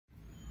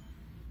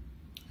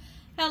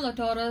Hello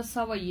Taurus,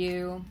 how are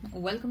you?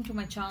 Welcome to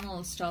my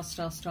channel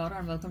Staar,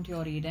 and welcome to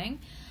your reading.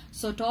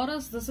 So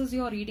Taurus, this is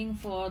your reading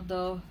for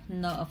the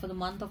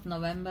month of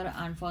November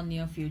and for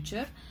near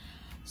future.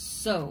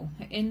 So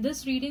in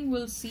this reading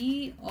we'll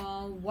see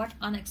what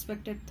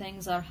unexpected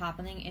things are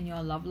happening in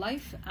your love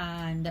life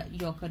and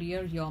your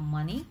career, your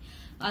money.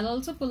 I'll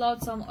also pull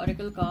out some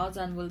oracle cards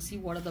and we'll see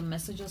what are the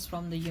messages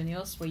from the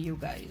universe for you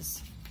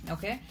guys.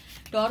 Okay,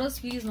 Taurus,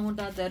 please note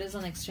that there is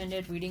an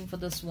extended reading for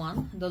this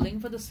one. The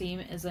link for the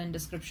same is in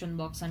description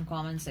box and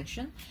comment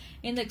section.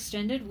 In the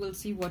extended, we'll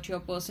see what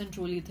your person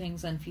truly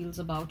thinks and feels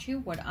about you,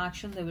 what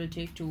action they will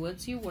take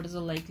towards you, what is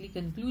the likely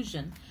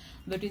conclusion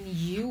between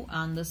you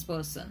and this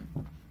person.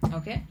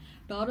 Okay,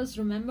 Taurus,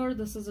 remember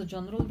this is a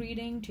general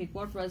reading. Take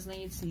what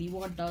resonates, leave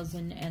what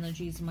doesn't.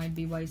 Energies might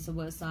be vice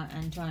versa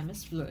and time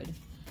is fluid.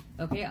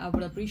 Okay, I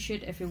would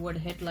appreciate if you would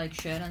hit like,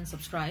 share and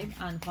subscribe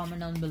and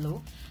comment down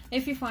below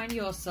if you find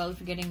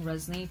yourself getting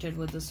resonated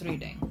with this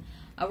reading.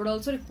 I would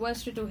also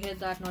request you to hit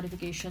that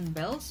notification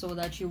bell so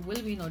that you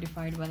will be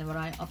notified whenever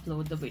I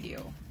upload the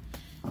video.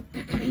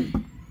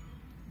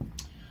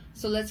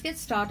 So let's get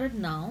started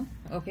now.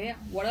 Okay,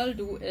 what I'll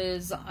do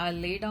is I'll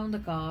lay down the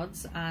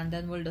cards and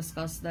then we'll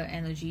discuss the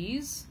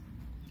energies.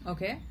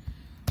 Okay,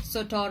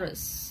 so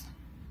Taurus,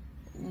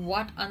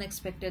 what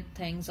unexpected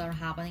things are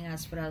happening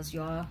as far as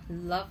your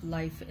love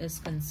life is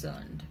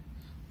concerned?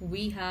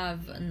 We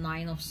have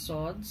Nine of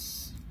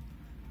Swords,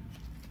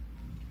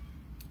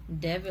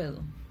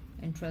 Devil,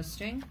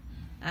 interesting,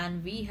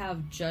 and we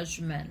have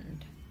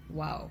Judgment.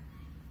 Wow,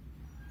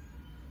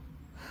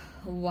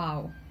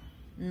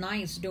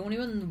 nice. Don't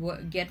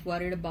even get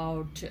worried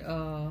about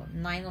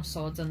Nine of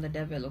Swords and the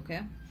Devil.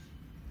 Okay,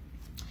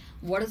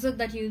 what is it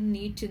that you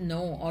need to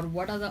know, or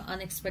what are the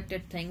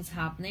unexpected things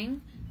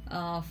happening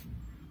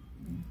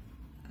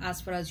as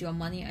far as your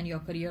money and your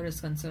career is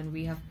concerned?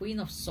 We have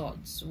Queen of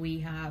Swords, we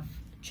have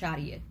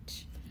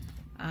Chariot,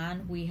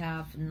 and we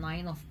have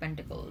Nine of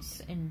Pentacles.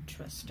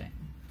 Interesting.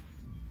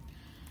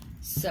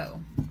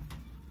 So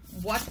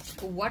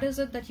what is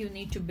it that you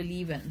need to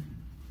believe in?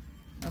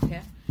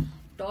 Okay,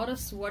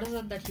 Taurus, what is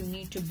it that you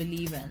need to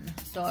believe in?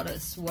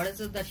 Taurus, what is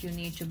it that you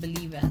need to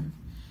believe in?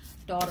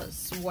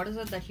 Taurus, what is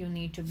it that you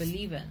need to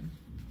believe in?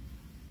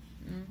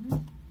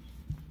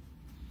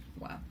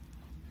 Wow,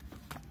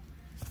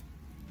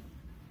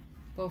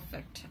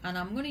 perfect. And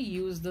I'm going to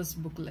use this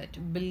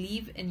booklet,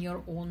 Believe in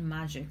Your Own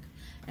Magic,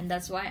 and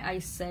that's why I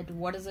said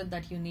what is it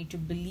that you need to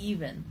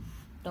believe in,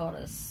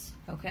 Taurus.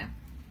 Okay,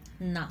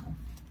 now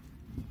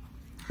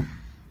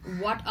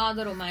what are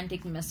the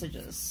romantic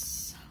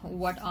messages?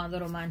 What are the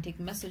romantic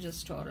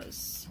messages,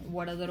 Taurus?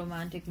 What are the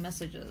romantic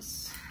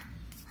messages?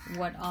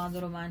 What are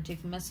the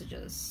romantic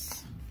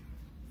messages?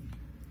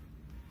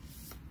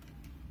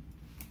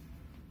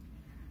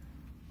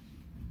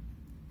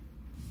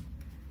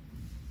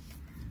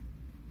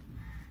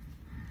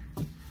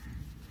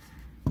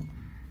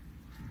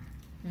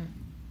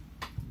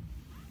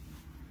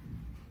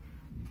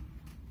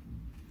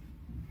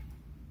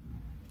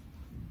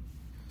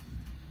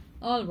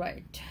 All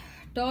right,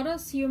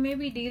 Taurus, you may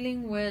be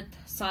dealing with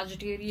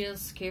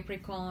Sagittarius,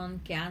 Capricorn,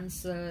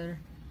 Cancer.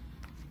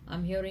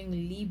 I'm hearing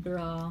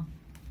Libra,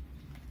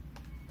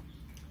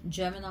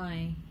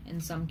 Gemini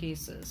in some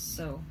cases.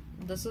 So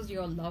this is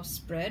your love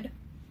spread.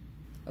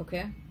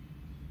 Okay,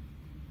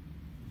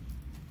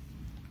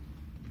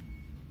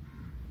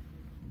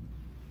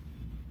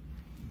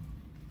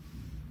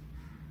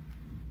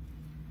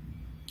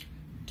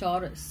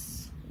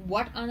 Taurus,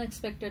 what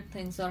unexpected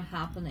things are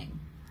happening?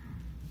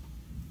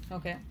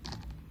 Okay,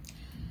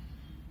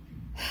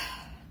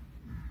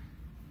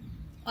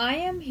 I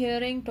am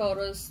hearing,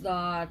 Taurus,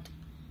 that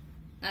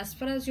as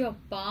far as your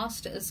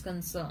past is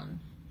concerned,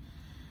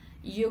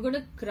 you're going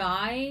to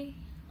cry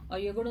or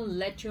you're going to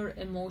let your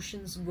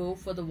emotions go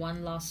for the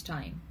one last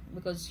time,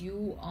 because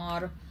you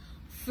are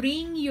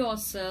freeing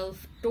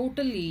yourself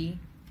totally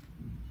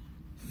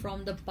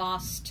from the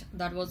past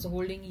that was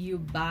holding you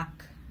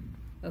back.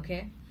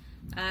 Okay,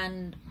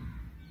 and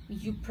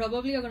you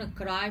probably are going to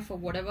cry for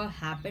whatever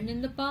happened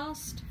in the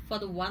past for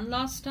the one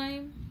last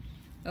time.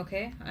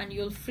 Okay, and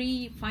you'll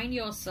find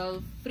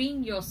yourself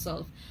freeing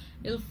yourself.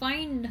 You'll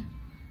find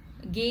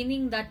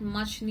gaining that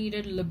much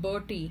needed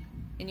liberty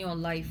in your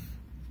life.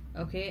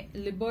 Okay,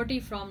 liberty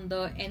from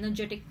the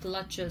energetic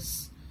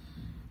clutches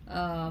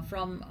of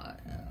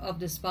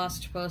this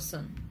past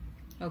person.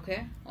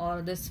 Okay,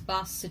 or this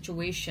past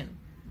situation.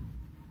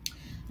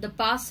 The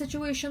past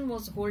situation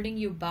was holding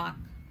you back,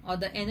 or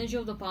the energy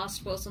of the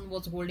past person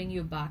was holding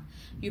you back.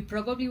 You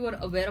probably were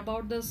aware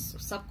about this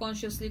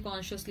subconsciously,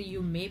 consciously.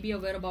 You may be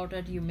aware about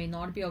it, you may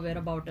not be aware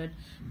about it,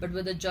 but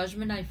with the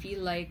Judgment, I feel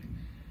like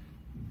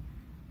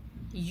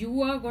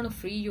you are going to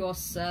free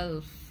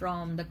yourself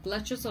from the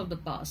clutches of the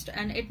past.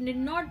 And it need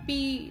not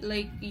be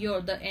like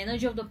the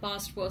energy of the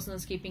past person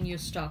is keeping you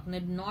stuck.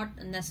 Need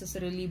not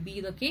necessarily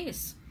be the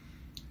case.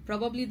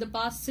 Probably the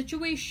past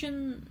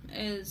situation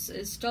is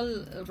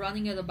still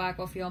running at the back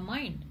of your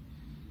mind,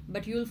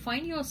 but you will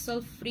find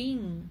yourself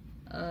freeing.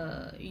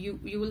 You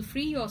will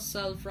free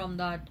yourself from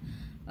that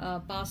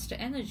past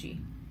energy.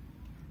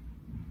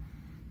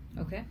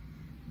 Okay,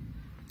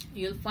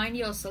 you'll find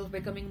yourself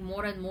becoming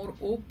more and more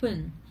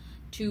open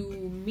to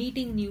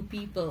meeting new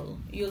people.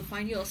 You'll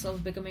find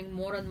yourself becoming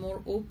more and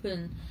more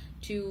open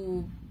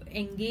to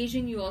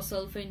engaging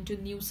yourself into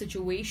new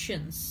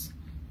situations.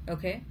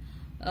 Okay,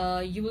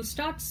 you will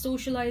start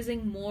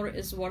socializing more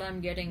is what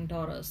I'm getting,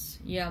 Taurus.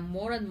 Yeah,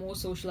 more and more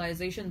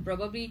socialization.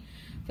 Probably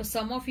for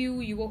some of you,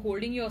 you were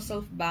holding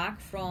yourself back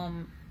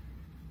from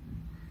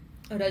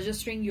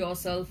registering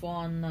yourself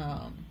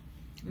on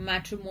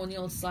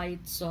matrimonial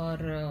sites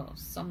or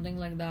something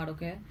like that.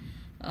 Okay,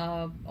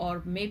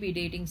 or maybe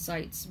dating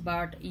sites,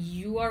 but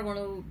you are going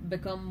to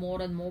become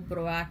more and more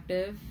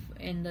proactive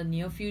in the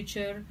near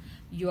future.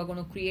 You are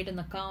going to create an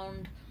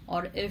account,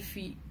 or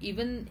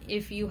even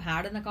if you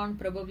had an account,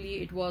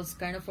 probably it was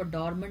kind of a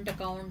dormant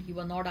account, you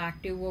were not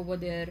active over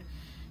there,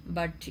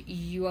 but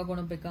you are going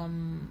to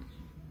become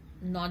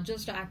not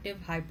just active,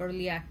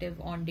 hyperly active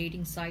on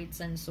dating sites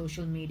and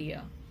social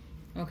media.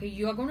 Okay,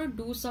 you are going to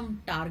do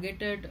some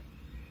targeted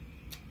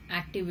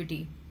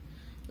activity.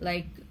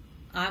 Like,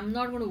 I'm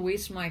not going to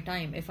waste my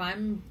time. If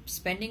I'm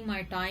spending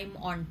my time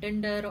on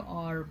Tinder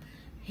or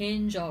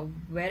Hinge or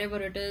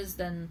wherever it is,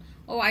 then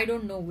I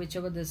don't know,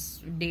 whichever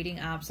this dating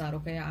apps are.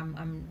 Okay,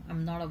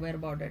 I'm not aware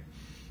about it.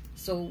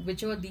 So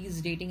whichever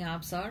these dating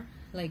apps are,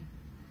 like,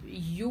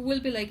 you will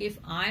be like, if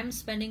I'm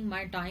spending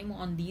my time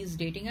on these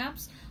dating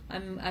apps,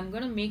 I'm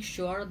gonna make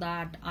sure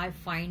that I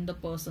find the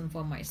person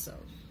for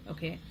myself.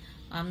 Okay,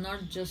 I'm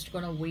not just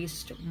gonna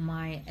waste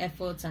my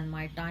efforts and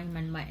my time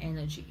and my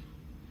energy.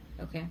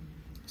 Okay,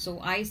 so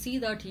I see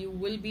that you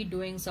will be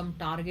doing some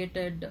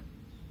targeted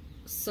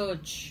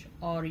search,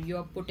 or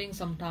you're putting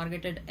some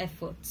targeted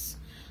efforts.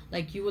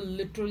 Like, you will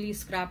literally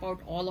scrap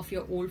out all of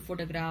your old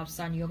photographs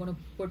and you're going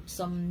to put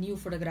some new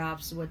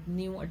photographs with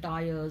new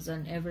attires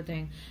and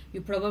everything.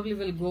 You probably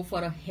will go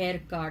for a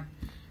haircut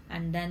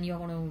and then you're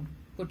going to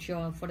put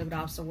your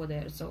photographs over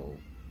there. So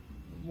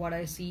what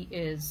I see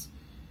is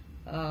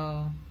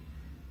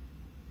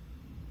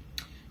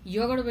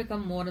you're going to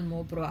become more and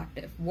more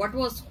proactive. What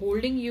was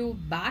holding you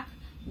back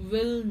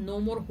will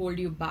no more hold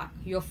you back.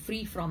 You're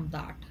free from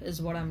that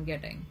is what I'm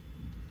getting.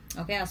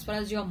 Okay, as far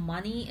as your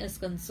money is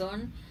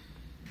concerned,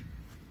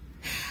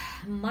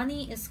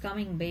 money is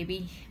coming,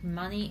 baby.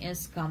 Money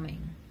is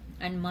coming,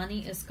 and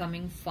money is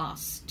coming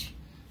fast.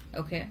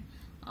 Okay,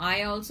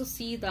 I also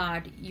see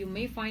that you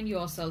may find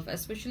yourself,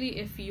 especially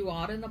if you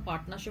are in a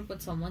partnership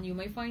with someone, you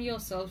may find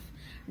yourself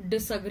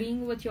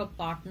disagreeing with your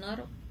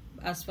partner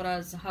as far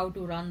as how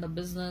to run the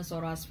business,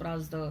 or as far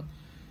as the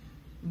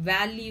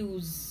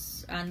values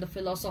and the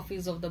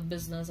philosophies of the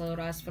business, or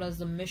as far as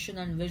the mission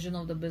and vision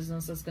of the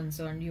business is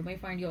concerned. You may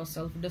find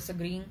yourself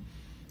disagreeing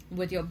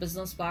with your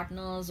business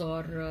partners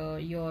or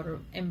your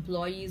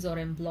employees or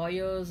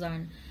employers,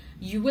 and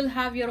you will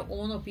have your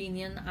own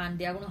opinion and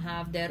they are going to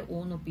have their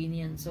own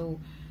opinion. So,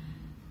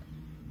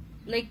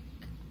 like,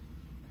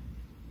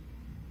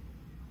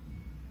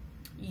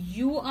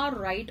 you are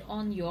right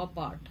on your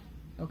part.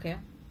 Okay,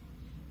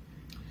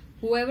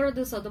 whoever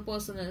this other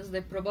person is,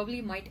 they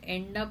probably might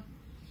end up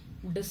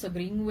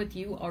disagreeing with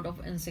you out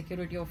of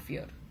insecurity or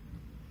fear.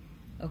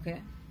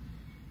 Okay,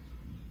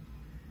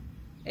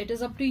 it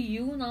is up to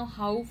you now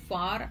how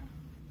far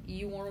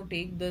you want to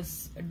take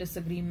this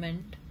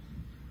disagreement.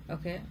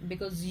 Okay,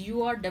 because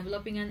you are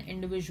developing an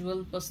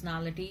individual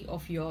personality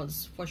of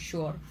yours for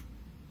sure.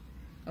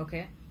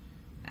 Okay,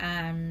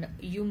 and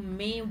you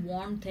may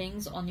want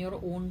things on your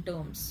own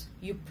terms.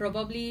 You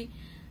probably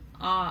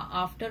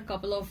after a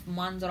couple of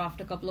months or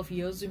after a couple of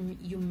years,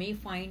 you may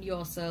find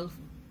yourself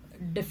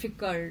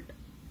difficult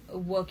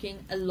working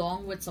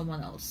along with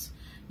someone else.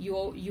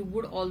 You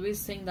would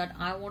always think that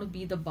I want to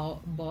be the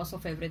boss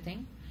of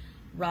everything,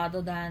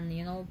 rather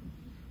than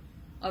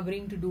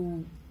agreeing to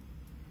do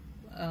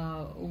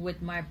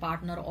with my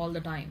partner all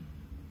the time.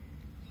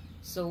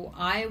 So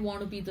I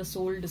want to be the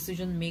sole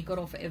decision maker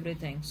of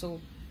everything.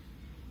 So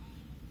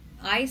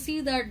I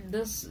see that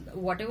this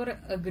whatever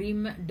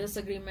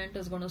disagreement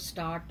is going to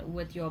start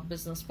with your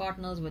business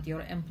partners, with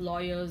your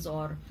employers,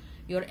 or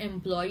your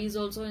employees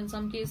also in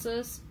some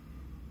cases,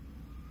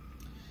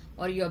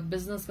 or your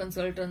business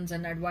consultants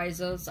and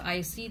advisors.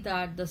 I see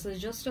that this is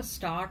just a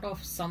start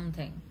of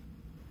something,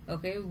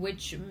 okay,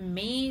 which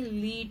may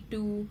lead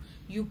to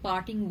you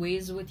parting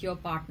ways with your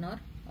partner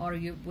or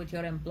with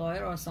your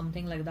employer or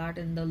something like that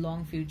in the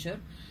long future.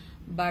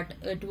 But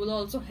it will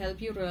also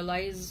help you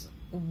realize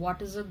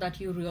what is it that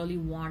you really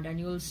want, and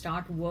you will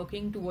start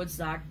working towards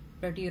that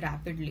pretty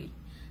rapidly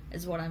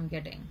is what I'm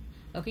getting.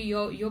 Okay,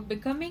 you're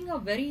becoming a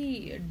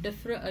very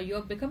different,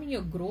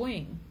 you're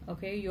growing.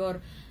 Okay,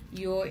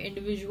 your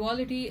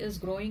individuality is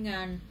growing,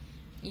 and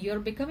you're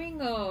becoming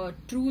a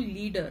true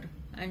leader,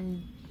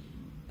 and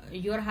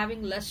you're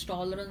having less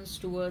tolerance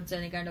towards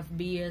any kind of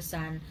BS.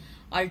 And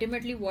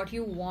ultimately what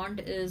you want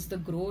is the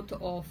growth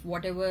of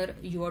whatever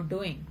you're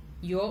doing,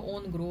 your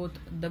own growth,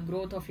 the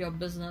growth of your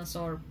business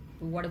or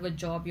whatever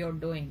job you're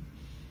doing,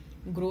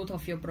 growth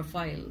of your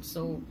profile.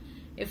 So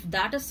if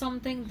that is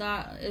something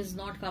that is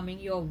not coming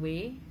your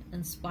way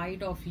in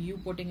spite of you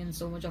putting in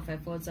so much of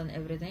efforts and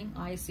everything,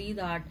 I see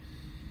that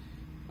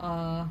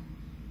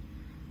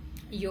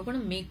you're going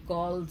to make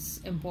calls,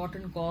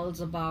 important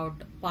calls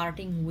about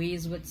parting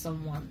ways with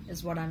someone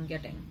is what I'm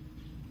getting.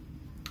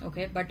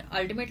 Okay, but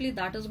ultimately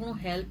that is going to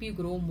help you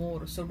grow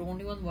more, so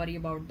don't even worry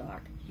about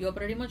that. You're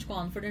pretty much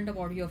confident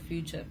about your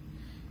future.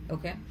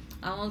 Okay,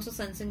 I'm also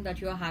sensing that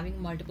you are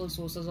having multiple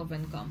sources of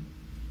income.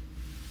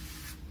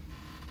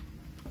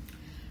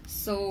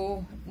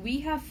 So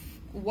we have,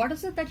 what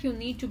is it that you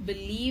need to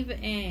believe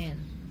in?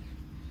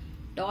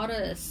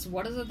 Taurus,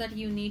 what is it that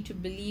you need to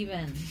believe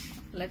in?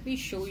 Let me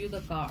show you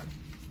the card.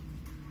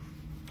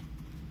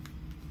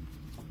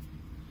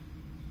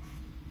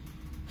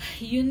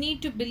 You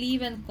need to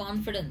believe in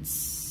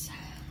confidence.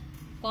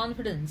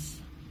 Confidence.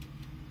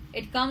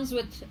 It comes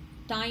with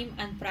time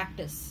and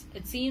practice.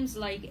 It seems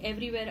like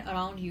everywhere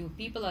around you,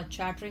 people are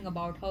chattering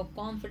about how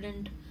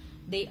confident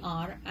they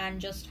are and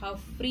just how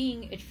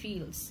freeing it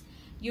feels.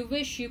 You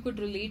wish you could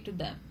relate to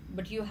them,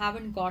 but you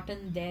haven't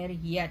gotten there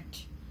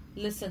yet.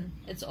 Listen,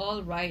 it's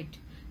all right.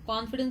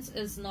 Confidence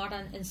is not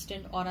an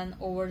instant or an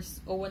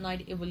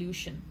overnight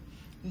evolution.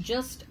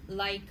 Just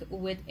like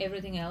with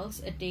everything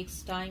else, it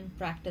takes time,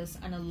 practice,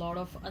 and a lot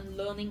of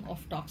unlearning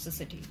of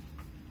toxicity.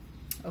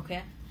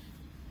 Okay?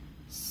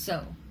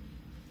 So,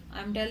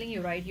 I'm telling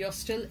you, right, you're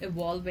still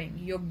evolving,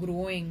 you're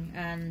growing,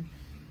 and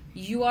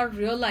you are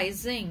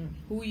realizing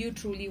who you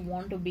truly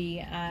want to be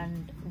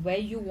and where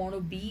you want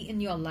to be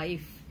in your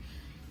life.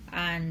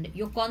 And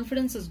your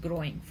confidence is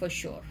growing for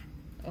sure.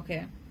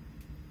 Okay?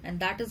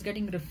 And that is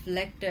getting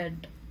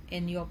reflected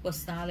in your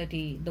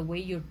personality, the way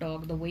you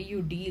talk, the way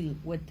you deal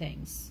with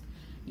things.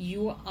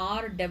 You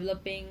are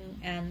developing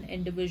an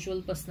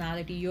individual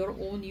personality, your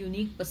own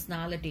unique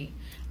personality.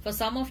 For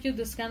some of you,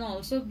 this can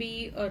also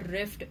be a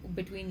rift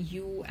between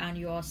you and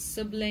your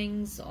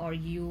siblings, or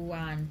you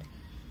and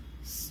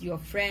your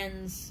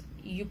friends.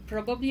 You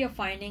probably are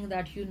finding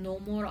that you no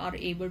more are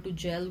able to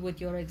gel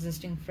with your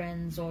existing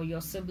friends or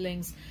your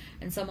siblings,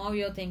 and somehow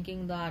you're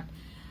thinking that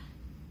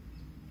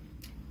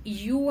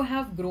you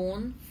have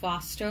grown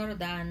faster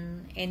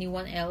than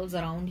anyone else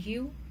around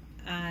you,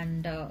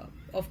 and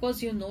of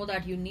course you know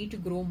that you need to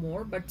grow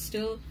more, but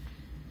still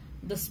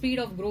the speed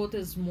of growth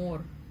is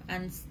more,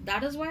 and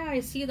that is why I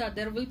see that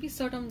there will be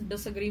certain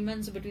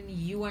disagreements between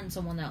you and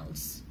someone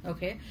else.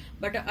 Okay,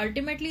 but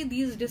ultimately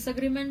these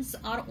disagreements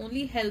are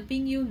only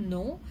helping you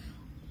know,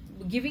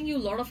 giving you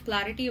a lot of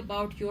clarity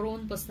about your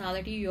own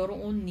personality, your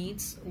own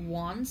needs,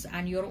 wants,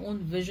 and your own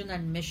vision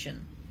and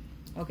mission.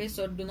 Okay,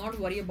 so do not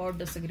worry about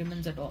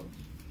disagreements at all.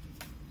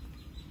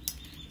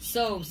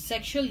 So,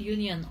 sexual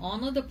union.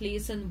 Honor the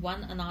place in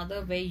one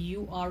another where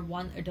you are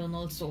one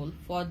eternal soul,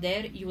 for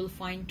there you will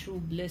find true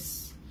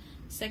bliss.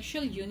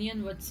 Sexual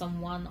union with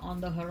someone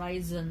on the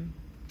horizon.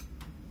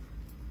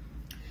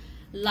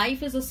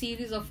 Life is a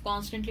series of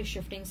constantly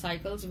shifting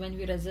cycles. When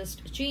we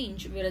resist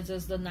change, we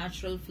resist the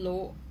natural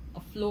flow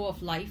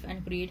of life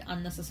and create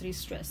unnecessary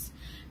stress.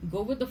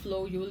 Go with the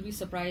flow, you will be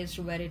surprised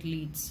where it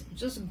leads.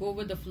 Just go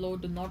with the flow,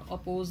 do not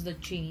oppose the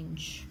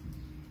change.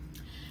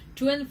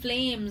 Twin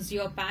flames,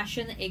 your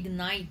passion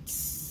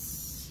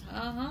ignites.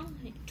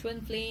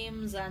 Twin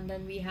flames, and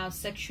then we have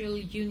sexual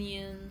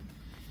union.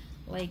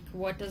 Like,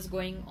 what is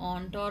going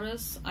on,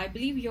 Taurus? I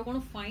believe you're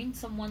going to find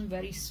someone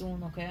very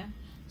soon, okay?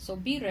 So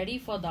be ready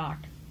for that.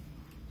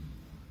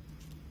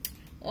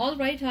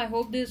 Alright, I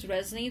hope this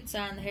resonates,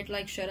 and hit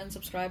like, share and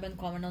subscribe and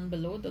comment on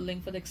below. The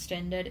link for the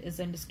extended is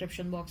in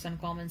description box and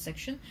comment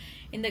section.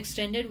 In the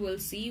extended, we'll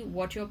see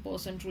what your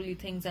person truly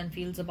thinks and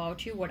feels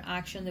about you, what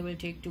action they will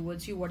take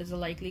towards you, what is the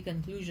likely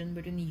conclusion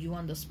between you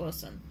and this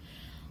person.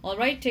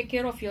 Alright, take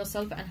care of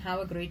yourself and have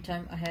a great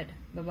time ahead.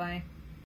 Bye-bye.